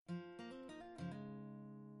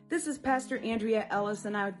This is Pastor Andrea Ellis,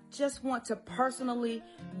 and I just want to personally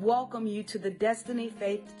welcome you to the Destiny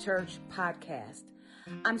Faith Church podcast.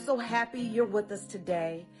 I'm so happy you're with us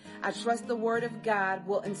today. I trust the Word of God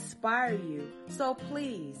will inspire you. So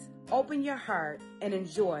please open your heart and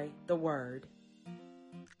enjoy the Word.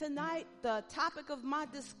 Tonight, the topic of my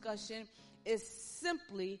discussion is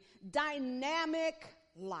simply dynamic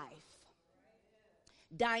life.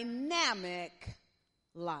 Dynamic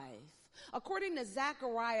life. According to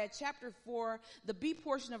Zechariah chapter 4, the B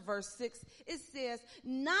portion of verse 6, it says,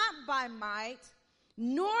 "Not by might,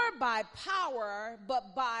 nor by power,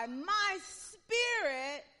 but by my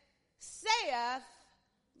spirit, saith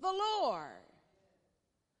the Lord."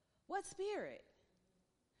 What spirit?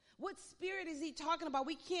 What spirit is he talking about?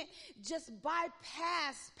 We can't just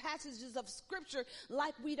bypass passages of scripture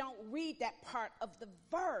like we don't read that part of the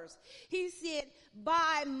verse. He said,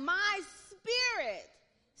 "By my spirit,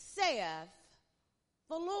 saith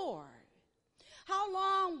the Lord." How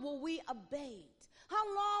long will we abate?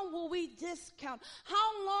 How long will we discount?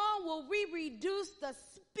 How long will we reduce the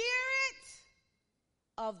spirit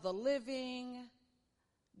of the living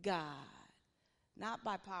God? Not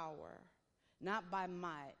by power, not by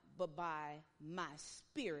might, but by my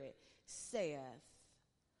spirit, saith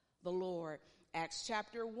the Lord. Acts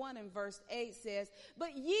chapter 1 and verse 8 says,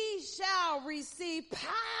 "But ye shall receive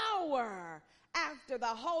power after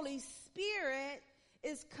the Holy Spirit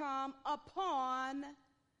is come upon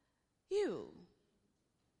you."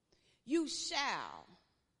 You shall.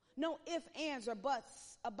 No ifs, ands, or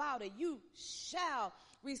buts about it. You shall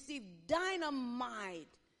receive dynamite,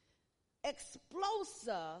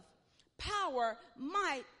 explosive power,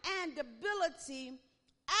 might, and ability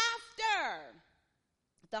after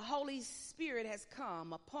the Holy Spirit has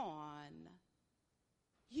come upon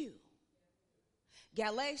you.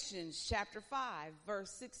 Galatians chapter 5,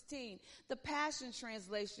 verse 16. The Passion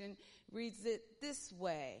Translation reads it this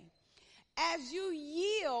way: "As you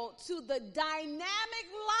yield to the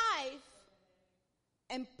dynamic life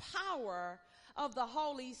and power of the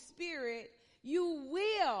Holy Spirit, you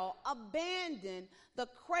will abandon the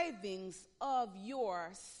cravings of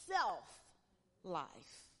your self-life."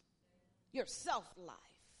 Your self-life.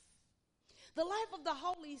 The life of the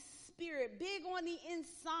Holy Spirit, big on the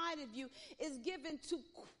inside of you, is given to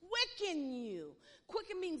quicken you.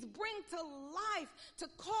 Quicken means bring to life, to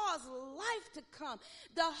cause life to come.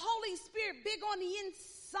 The Holy Spirit, big on the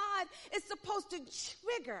inside, is supposed to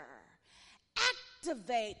trigger,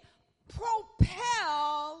 activate,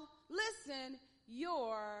 propel, listen,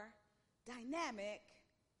 your dynamic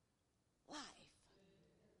life.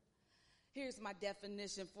 Here's my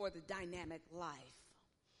definition for the dynamic life.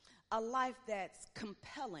 A life that's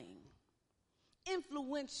compelling,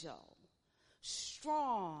 influential,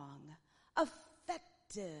 strong,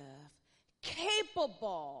 effective,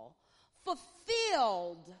 capable,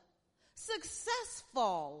 fulfilled,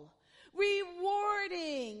 successful,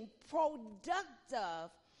 rewarding, productive,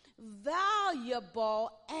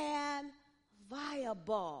 valuable, and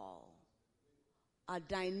viable. A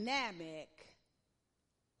dynamic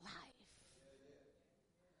life.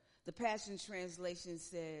 The Passion Translation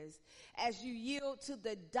says, "As you yield to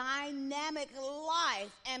the dynamic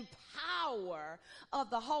life and power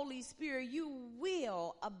of the Holy Spirit, you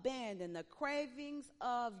will abandon the cravings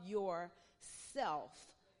of your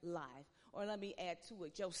self-life." Or let me add to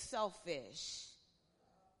it, your selfish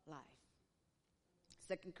life.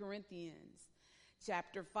 2 Corinthians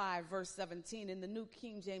chapter 5, verse 17 in the New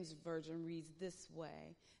King James Version reads this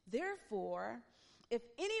way: "Therefore, if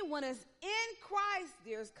anyone is in Christ,"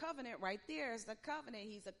 there's covenant right there. It's a covenant.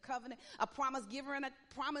 He's a covenant, a promise giver and a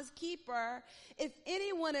promise keeper. "If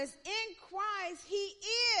anyone is in Christ, he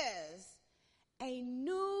is a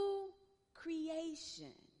new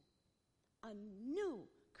creation." A new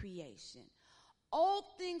creation.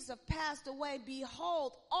 "Old things have passed away.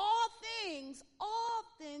 Behold, all things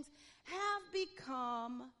have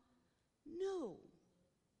become new."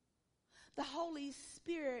 The Holy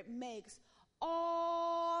Spirit makes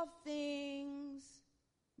all things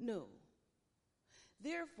new.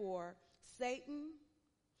 Therefore, Satan,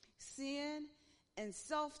 sin, and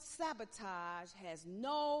self-sabotage has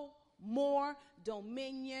no more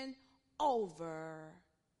dominion over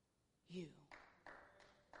you.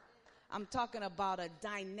 I'm talking about a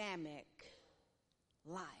dynamic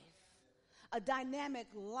life. A dynamic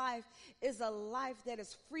life is a life that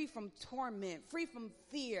is free from torment, free from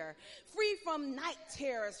fear, free from night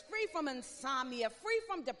terrors, free from insomnia, free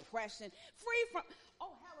from depression, free from,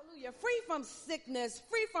 oh hallelujah, free from sickness,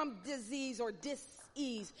 free from disease or disability.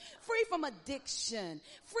 dis-ease, free from addiction,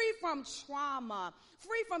 free from trauma,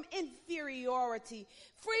 free from inferiority,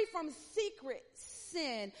 free from secret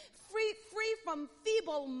sin, free from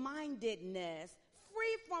feeble-mindedness,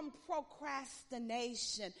 free from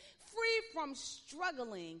procrastination, free from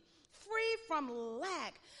struggling, free from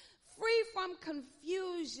lack, free from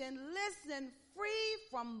confusion. Listen, free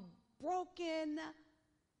from broken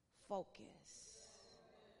focus.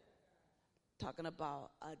 Talking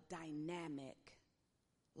about a dynamic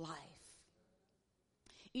life.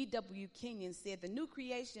 E.W. Kenyon said the new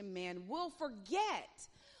creation man will forget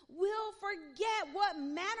what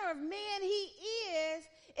manner of man he is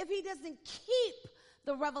if he doesn't keep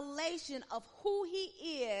the revelation of who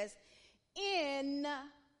he is in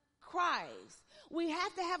Christ. We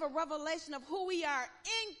have to have a revelation of who we are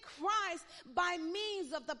in Christ by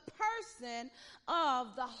means of the person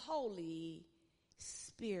of the Holy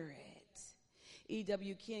Spirit.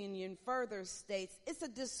 E.W. Kenyon further states, it's a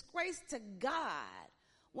disgrace to God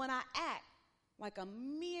when I act like a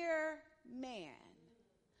mere man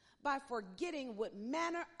by forgetting what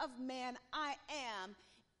manner of man I am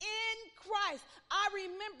in Christ. I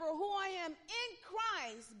remember who I am in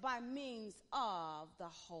Christ by means of the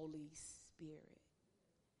Holy Spirit.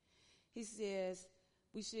 He says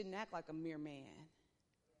we shouldn't act like a mere man.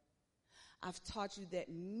 I've taught you that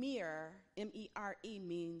mere, M-E-R-E,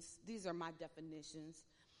 means, these are my definitions: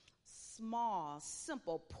 small,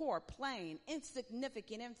 simple, poor, plain,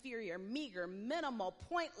 insignificant, inferior, meager, minimal,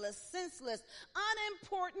 pointless, senseless,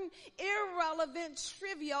 unimportant, irrelevant,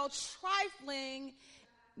 trivial, trifling,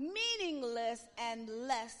 meaningless, and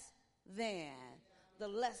less than. The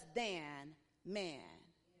less than man.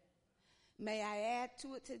 May I add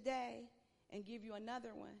to it today and give you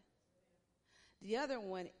another one? The other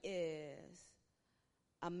one is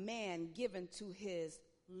a man given to his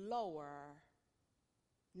lower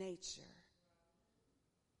nature.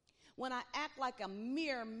 When I act like a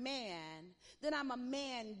mere man, then I'm a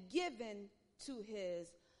man given to his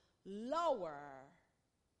lower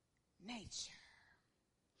nature.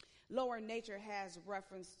 Lower nature has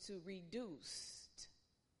reference to reduced,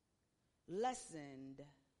 lessened,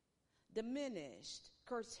 diminished,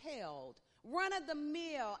 curtailed,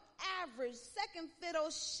 run-of-the-mill, average, second fiddle,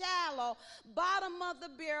 shallow, bottom of the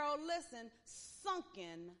barrel, listen,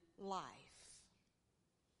 sunken life.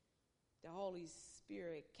 The Holy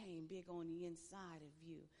Spirit came big on the inside of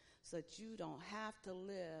you so that you don't have to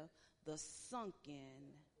live the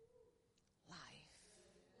sunken life.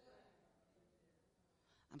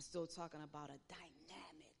 I'm still talking about a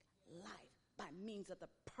dynamic life by means of the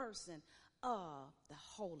person of the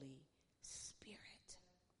Holy Spirit.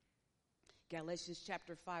 Galatians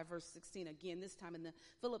chapter 5, verse 16, again, this time in the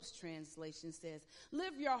Phillips translation, says,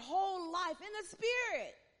 live your whole life in the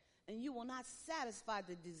Spirit, and you will not satisfy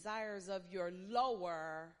the desires of your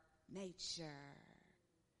lower nature.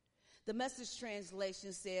 The Message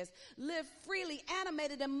translation says, live freely,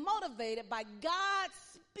 animated, and motivated by God's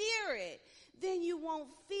Spirit. Then you won't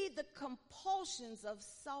feed the compulsions of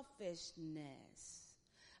selfishness.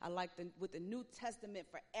 I like what the New Testament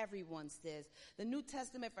for everyone says. The New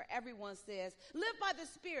Testament for everyone says, live by the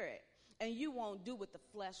Spirit, and you won't do what the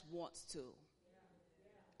flesh wants to.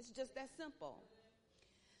 It's just that simple.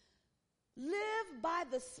 Live by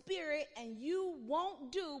the Spirit, and you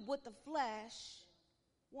won't do what the flesh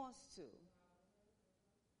wants to.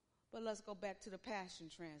 But let's go back to the Passion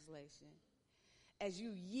Translation. As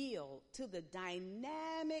you yield to the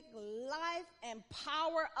dynamic life and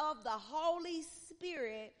power of the Holy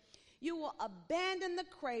Spirit, you will abandon the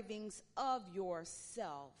cravings of your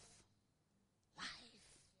self life.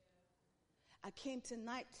 I came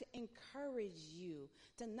tonight to encourage you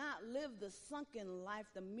to not live the sunken life,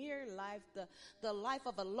 the mere life, the life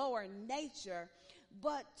of a lower nature,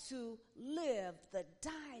 but to live the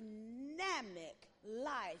dynamic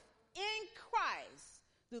life in Christ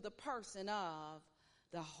through the person of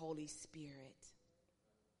the Holy Spirit.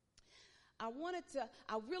 I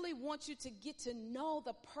really want you to get to know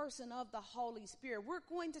the person of the Holy Spirit. We're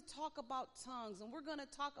going to talk about tongues, and we're going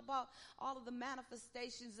to talk about all of the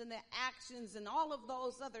manifestations and the actions and all of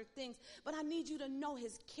those other things. But I need you to know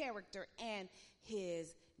his character and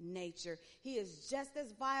his nature. He is just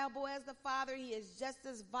as viable as the Father. He is just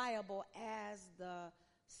as viable as the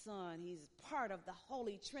Son. He's part of the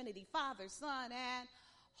Holy Trinity, Father, Son, and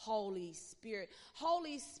Holy Spirit.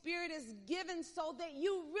 Holy Spirit is given so that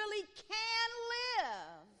you really can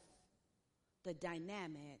live the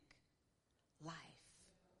dynamic life.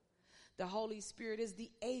 The Holy Spirit is the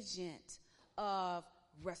agent of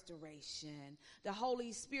restoration. The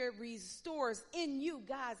Holy Spirit restores in you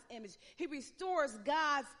God's image. He restores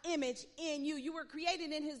God's image in you. You were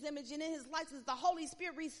created in his image and in his likeness. The Holy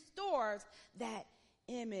Spirit restores that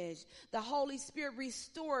image. The Holy Spirit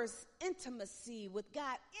restores intimacy with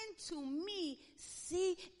God. Into me,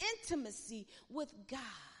 see intimacy with God.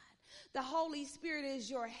 The Holy Spirit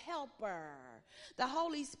is your helper. The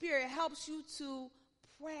Holy Spirit helps you to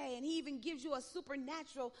pray, and he even gives you a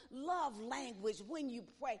supernatural love language when you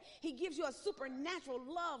pray. He gives you a supernatural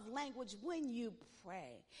love language when you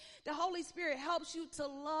pray. The Holy Spirit helps you to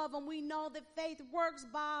love, and we know that faith works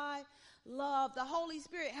by love. The Holy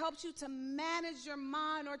Spirit helps you to manage your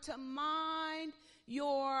mind, or to mind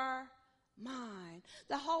your mind.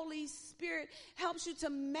 The Holy Spirit helps you to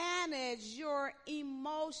manage your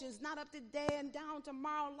emotions, not up today and down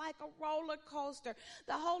tomorrow like a roller coaster.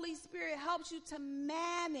 The Holy Spirit helps you to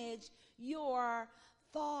manage your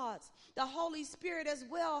thoughts. The Holy Spirit as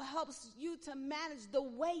well helps you to manage the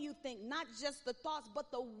way you think, not just the thoughts, but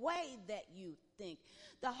the way that you think.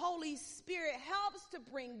 The Holy Spirit helps to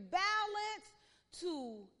bring balance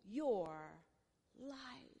to your life.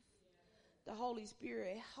 The Holy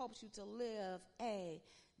Spirit helps you to live a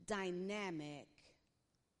dynamic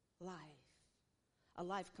life. A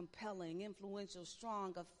life compelling, influential,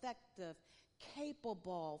 strong, effective,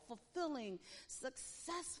 capable, fulfilling,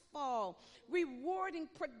 successful, rewarding,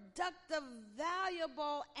 productive,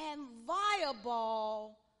 valuable, and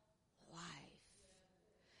viable life.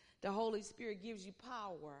 The Holy Spirit gives you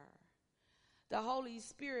power. The Holy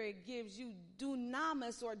Spirit gives you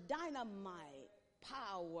dunamis, or dynamite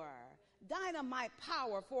power. Dynamite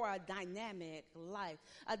power for a dynamic life.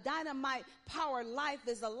 A dynamite power life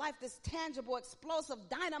is a life that's tangible, explosive,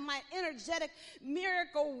 dynamite, energetic,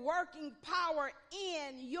 miracle working power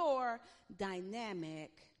in your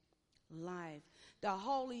dynamic life. The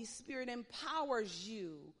Holy Spirit empowers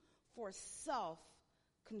you for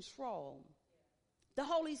self-control. The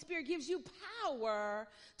Holy Spirit gives you power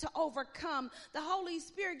to overcome. The Holy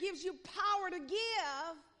Spirit gives you power to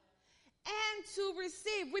give and to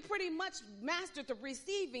receive. We pretty much mastered the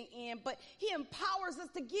receiving end, but he empowers us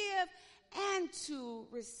to give and to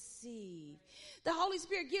receive. The Holy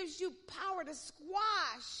Spirit gives you power to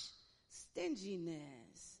squash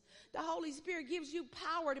stinginess. The Holy Spirit gives you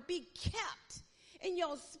power to be kept in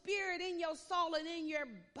your spirit, in your soul, and in your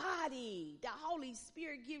body. The Holy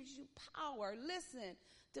Spirit gives you power, listen,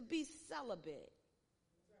 to be celibate.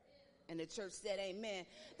 And the church said amen.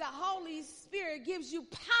 The Holy Spirit gives you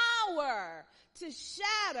power to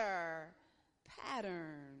shatter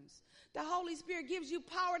patterns. The Holy Spirit gives you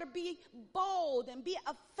power to be bold and be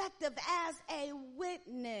effective as a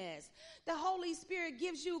witness. The Holy Spirit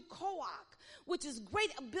gives you koach, which is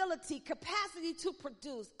great ability, capacity to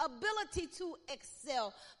produce, ability to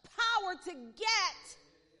excel, power to get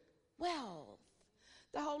wealth.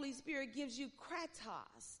 The Holy Spirit gives you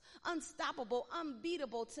kratos, unstoppable,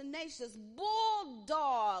 unbeatable, tenacious,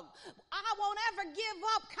 bulldog, I won't ever give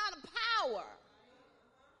up kind of power.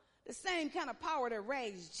 The same kind of power that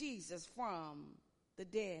raised Jesus from the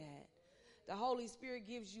dead. The Holy Spirit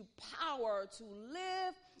gives you power to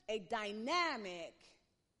live a dynamic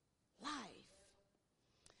life.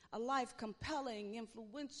 A life compelling,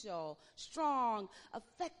 influential, strong,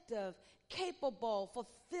 effective, capable,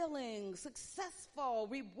 fulfilling, successful,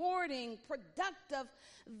 rewarding, productive,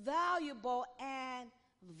 valuable, and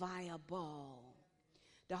viable.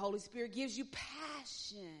 The Holy Spirit gives you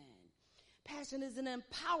passion. Passion is an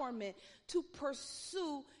empowerment to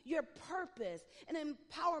pursue your purpose, an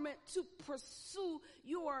empowerment to pursue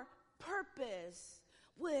your purpose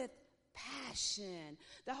with passion.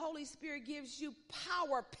 The Holy Spirit gives you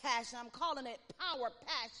power passion. I'm calling it power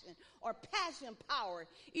passion or passion power.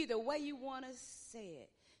 Either way you want to say it.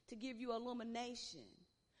 To give you illumination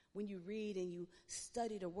when you read and you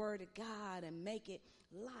study the Word of God and make it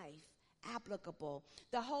life applicable.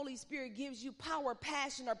 The Holy Spirit gives you power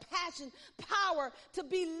passion or passion power to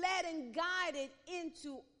be led and guided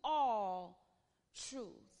into all truth.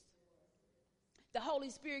 The Holy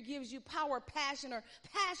Spirit gives you power, passion, or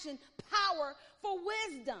passion, power for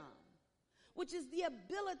wisdom, which is the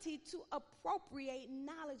ability to appropriate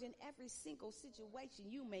knowledge in every single situation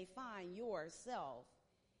you may find yourself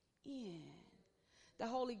in. The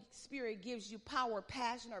Holy Spirit gives you power,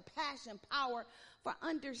 passion, or passion, power for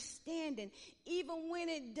understanding, even when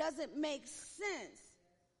it doesn't make sense.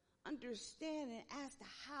 Understanding as to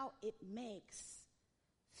how it makes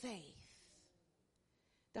faith.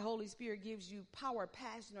 The Holy Spirit gives you power,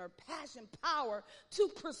 passion, or passion, power to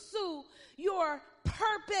pursue your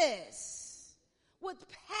purpose with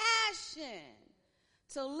passion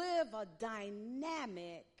to live a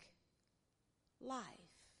dynamic life.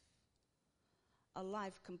 a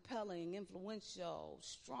life compelling, influential,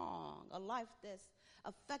 strong, a life that's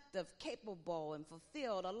effective, capable, and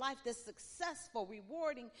fulfilled, a life that's successful,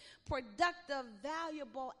 rewarding, productive,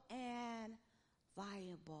 valuable, and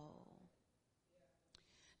viable.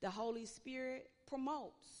 The Holy Spirit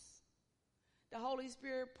promotes. The Holy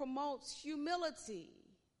Spirit promotes humility.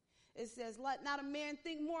 It says, let not a man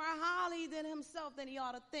think more highly than himself than he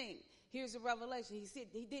ought to think. Here's a revelation.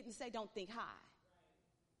 He didn't say don't think high.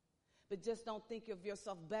 But just don't think of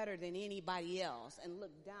yourself better than anybody else and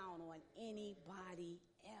look down on anybody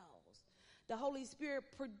else. The Holy Spirit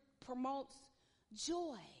promotes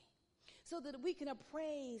joy so that we can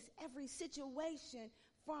appraise every situation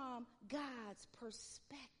from God's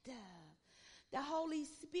perspective. The Holy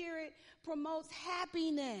Spirit promotes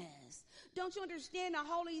happiness. Don't you understand? The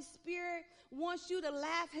Holy Spirit wants you to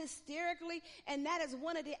laugh hysterically, and that is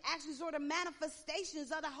one of the actually sort of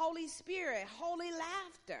manifestations of the Holy Spirit, holy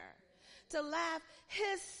laughter. To laugh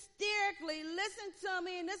hysterically. Listen to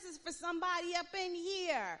me, and this is for somebody up in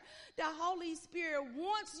here. The Holy Spirit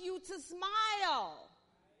wants you to smile.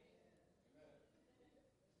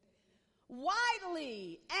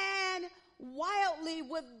 Widely and wildly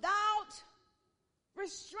without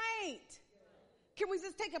restraint. Can we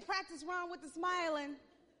just take a practice run with the smiling?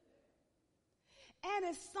 And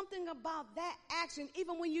it's something about that action,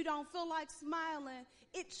 even when you don't feel like smiling,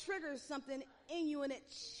 it triggers something in you and it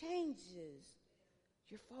changes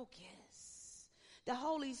your focus. The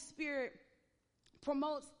Holy Spirit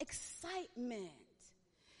promotes excitement.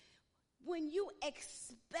 When you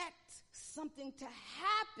expect something to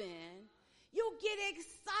happen, you get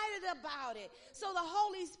excited about it. So the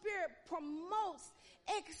Holy Spirit promotes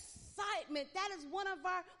excitement. That is one of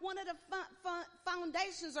the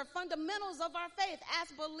foundations or fundamentals of our faith.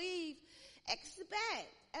 Ask, believe,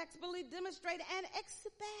 expect. Ask, believe, demonstrate, and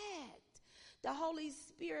expect. The Holy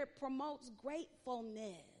Spirit promotes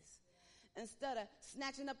gratefulness. Instead of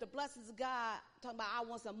snatching up the blessings of God, talking about I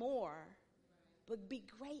want some more, but be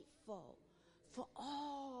grateful for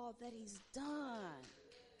all that he's done.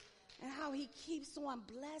 And how he keeps on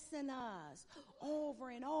blessing us over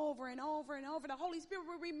and over and over and over. The Holy Spirit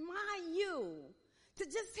will remind you to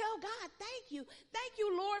just tell God, thank you. Thank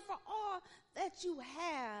you, Lord, for all that you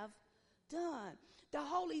have done. The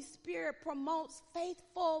Holy Spirit promotes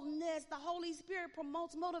faithfulness. The Holy Spirit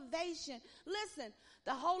promotes motivation. Listen,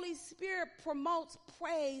 the Holy Spirit promotes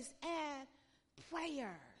praise and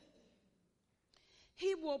prayer.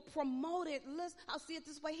 He will promote it. Listen, I'll see it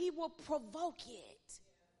this way. He will provoke it.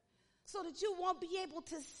 So that you won't be able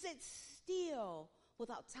to sit still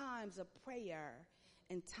without times of prayer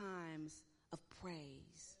and times of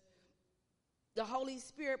praise. The Holy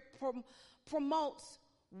Spirit promotes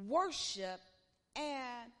worship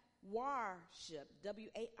and worship,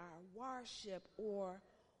 W-A-R, worship or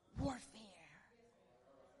warfare.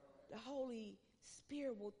 The Holy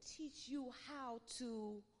Spirit will teach you how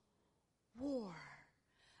to war.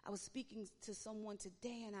 I was speaking to someone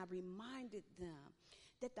today and I reminded them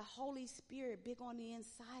that the Holy Spirit, big on the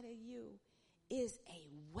inside of you, is a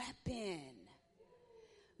weapon.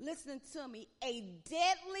 Listen to me, a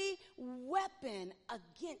deadly weapon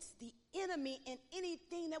against the enemy and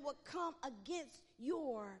anything that would come against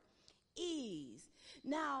your ease.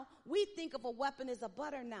 Now, we think of a weapon as a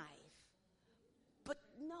butter knife, but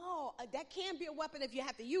no, that can be a weapon if you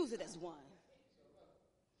have to use it as one.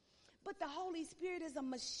 But the Holy Spirit is a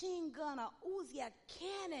machine gun, a Uzi, a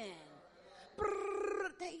cannon.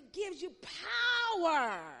 That gives you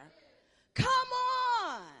power. Come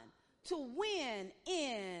on, to win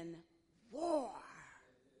in war.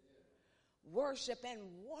 Worship and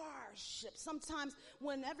worship. Sometimes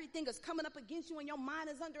when everything is coming up against you and your mind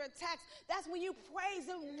is under attack, that's when you praise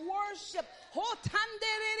and worship.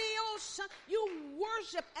 You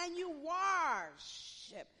worship and you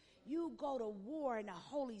worship. You go to war and the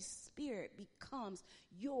Holy Spirit becomes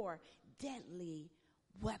your deadly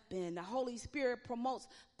weapon. The Holy Spirit promotes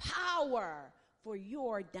power for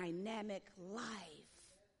your dynamic life.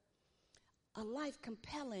 A life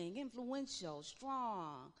compelling, influential,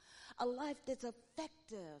 strong. A life that's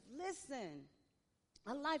effective. Listen.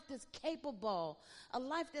 A life that's capable. A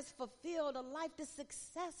life that's fulfilled. A life that's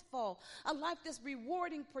successful. A life that's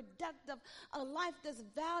rewarding, productive. A life that's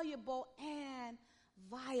valuable and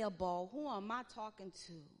viable. Who am I talking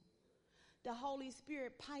to? The Holy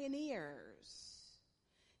Spirit pioneers.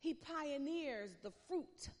 He pioneers the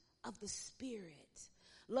fruit of the Spirit.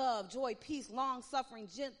 Love, joy, peace, long-suffering,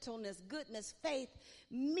 gentleness, goodness, faith,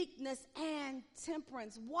 meekness, and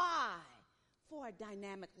temperance. Why? For a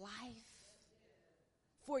dynamic life.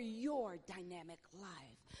 For your dynamic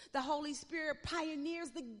life. The Holy Spirit pioneers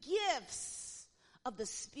the gifts of the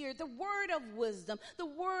Spirit, the word of wisdom, the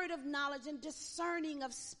word of knowledge and discerning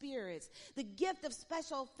of spirits, the gift of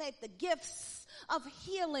special faith, the gifts of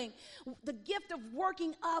healing, the gift of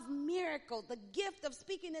working of miracles, the gift of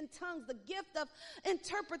speaking in tongues, the gift of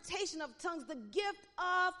interpretation of tongues, the gift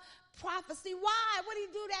of prophecy. Why? What did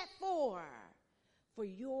he do that for? For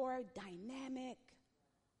your dynamic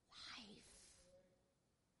life.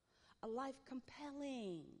 A life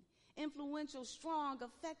compelling, influential, strong,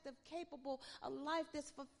 effective, capable, a life that's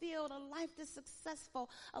fulfilled, a life that's successful,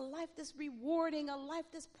 a life that's rewarding, a life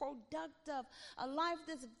that's productive, a life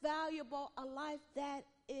that's valuable, a life that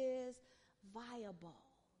is viable.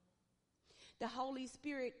 The Holy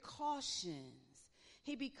Spirit cautions.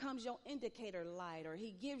 He becomes your indicator light, or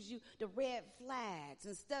he gives you the red flags.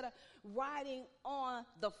 Instead of riding on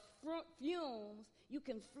the fumes, you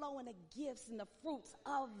can flow in the gifts and the fruits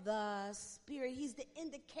of the Spirit. He's the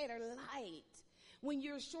indicator light. When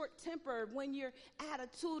you're short-tempered, when you're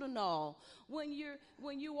attitudinal, when you're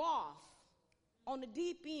off on the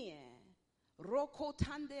deep end,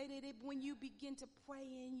 when you begin to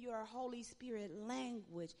pray in your Holy Spirit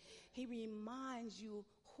language, he reminds you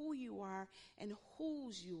who you are and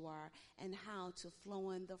whose you are and how to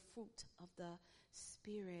flow in the fruit of the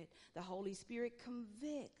Spirit. The Holy Spirit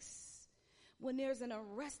convicts. When there's an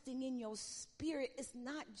arresting in your spirit, it's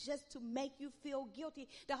not just to make you feel guilty.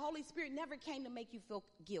 The Holy Spirit never came to make you feel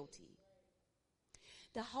guilty.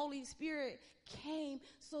 The Holy Spirit came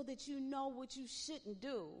so that you know what you shouldn't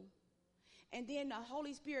do. And then the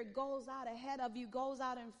Holy Spirit goes out ahead of you, goes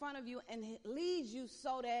out in front of you, and leads you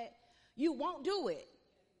so that you won't do it.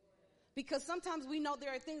 Because sometimes we know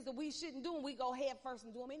there are things that we shouldn't do, and we go head first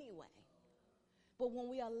and do them anyway. But when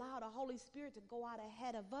we allow the Holy Spirit to go out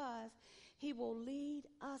ahead of us, he will lead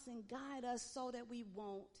us and guide us so that we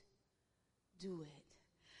won't do it.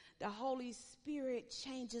 The Holy Spirit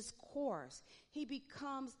changes course. He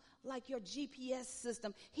becomes like your GPS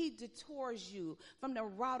system. He detours you from the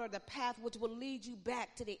route or the path which will lead you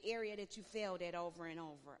back to the area that you failed at over and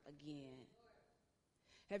over again.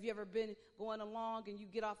 Have you ever been going along and you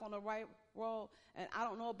get off on the right road? And I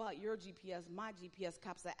don't know about your GPS. My GPS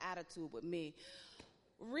cops an attitude with me.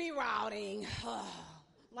 Rerouting.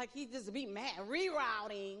 Like he just be mad.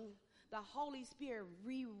 Rerouting. The Holy Spirit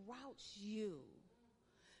reroutes you.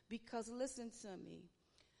 Because listen to me.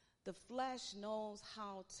 The flesh knows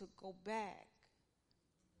how to go back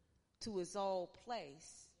to its old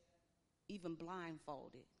place, even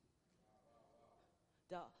blindfolded.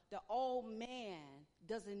 The old man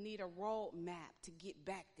doesn't need a road map to get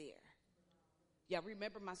back there. Yeah,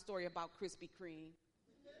 remember my story about Krispy Kreme?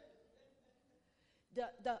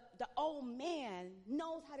 The old man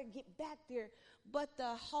knows how to get back there, but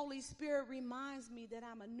the Holy Spirit reminds me that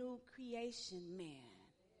I'm a new creation man.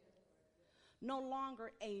 No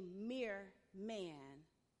longer a mere man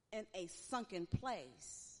in a sunken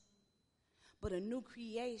place, but a new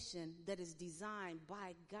creation that is designed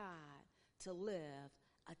by God to live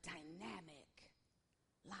a dynamic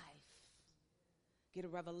life. Get a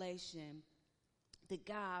revelation that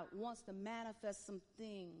God wants to manifest some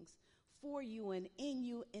things for you and in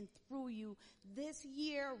you and through you this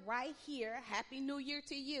year right here. Happy New Year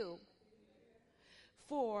to you.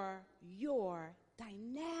 For your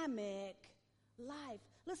dynamic life.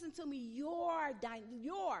 Listen to me, your dynamic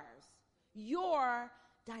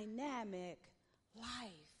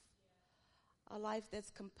life. A life that's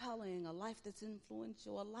compelling, a life that's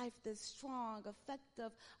influential, a life that's strong,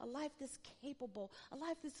 effective, a life that's capable, a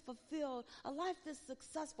life that's fulfilled, a life that's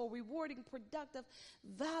successful, rewarding, productive,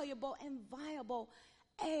 valuable, and viable.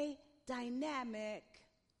 A dynamic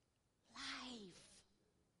life.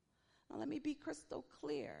 Now let me be crystal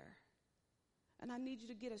clear. And I need you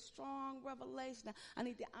to get a strong revelation. I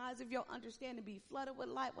need the eyes of your understanding to be flooded with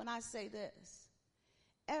light when I say this.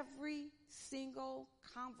 Every single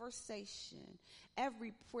conversation,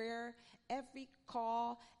 every prayer, every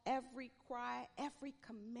call, every cry, every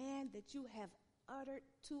command that you have uttered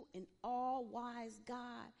to an all-wise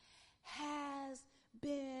God has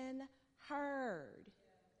been heard.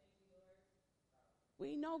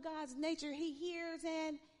 We know God's nature. He hears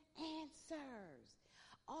and answers.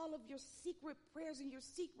 All of your secret prayers and your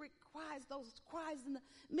secret cries, those cries in the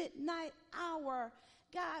midnight hour,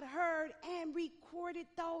 God heard and recorded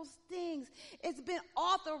those things. It's been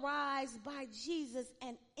authorized by Jesus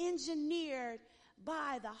and engineered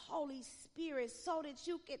by the Holy Spirit so that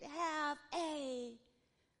you could have a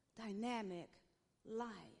dynamic life.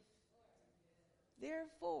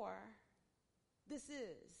 Therefore, this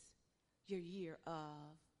is your year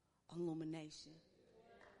of illumination.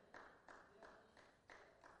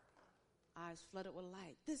 Eyes flooded with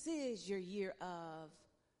light. This is your year of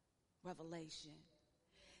revelation.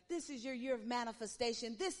 This is your year of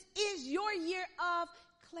manifestation. This is your year of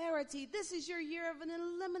clarity. This is your year of an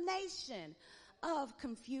elimination of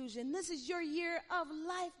confusion. This is your year of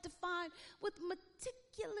life defined with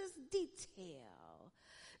meticulous detail.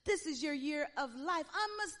 This is your year of life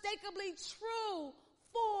unmistakably true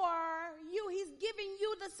for you. He's giving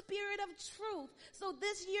you the spirit of truth. So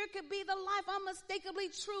this year could be the life unmistakably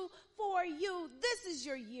true for you. This is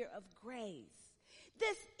your year of grace.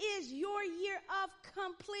 This is your year of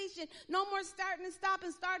completion. No more starting and stopping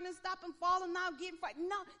and falling out, getting fighting.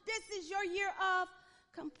 No, this is your year of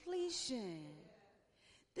completion.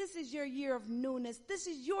 This is your year of newness. This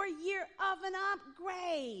is your year of an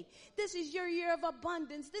upgrade. This is your year of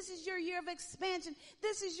abundance. This is your year of expansion.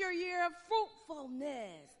 This is your year of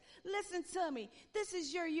fruitfulness. Listen to me. This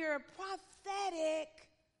is your year of prophetic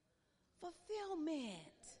fulfillment.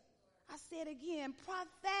 I say it again,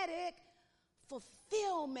 prophetic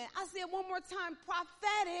fulfillment. I say it one more time,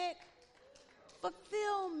 prophetic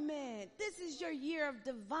fulfillment. This is your year of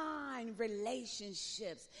divine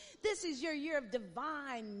relationships. This is your year of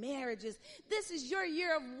divine marriages. This is your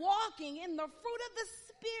year of walking in the fruit of the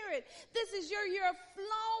Spirit. This is your year of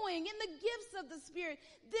flowing in the gifts of the Spirit.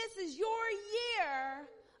 This is your year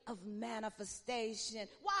of manifestation.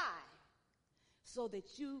 Why? So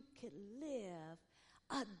that you can live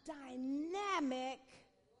a dynamic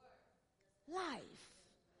life.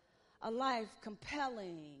 A life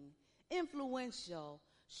compelling, influential,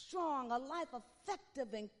 strong, a life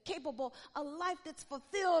effective and capable, a life that's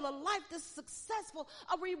fulfilled, a life that's successful,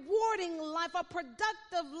 a rewarding life, a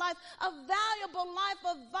productive life, a valuable life,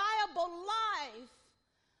 a viable life,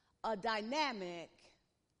 a dynamic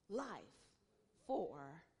life for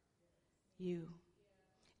you.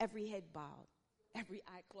 Every head bowed, every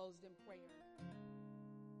eye closed in prayer.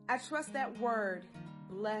 I trust that word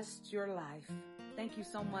blessed your life. Thank you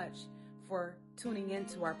so much for tuning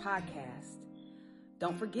into our podcast.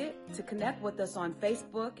 Don't forget to connect with us on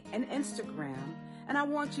Facebook and Instagram. And I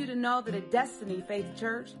want you to know that at Destiny Faith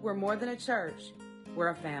Church, we're more than a church. We're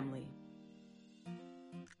a family.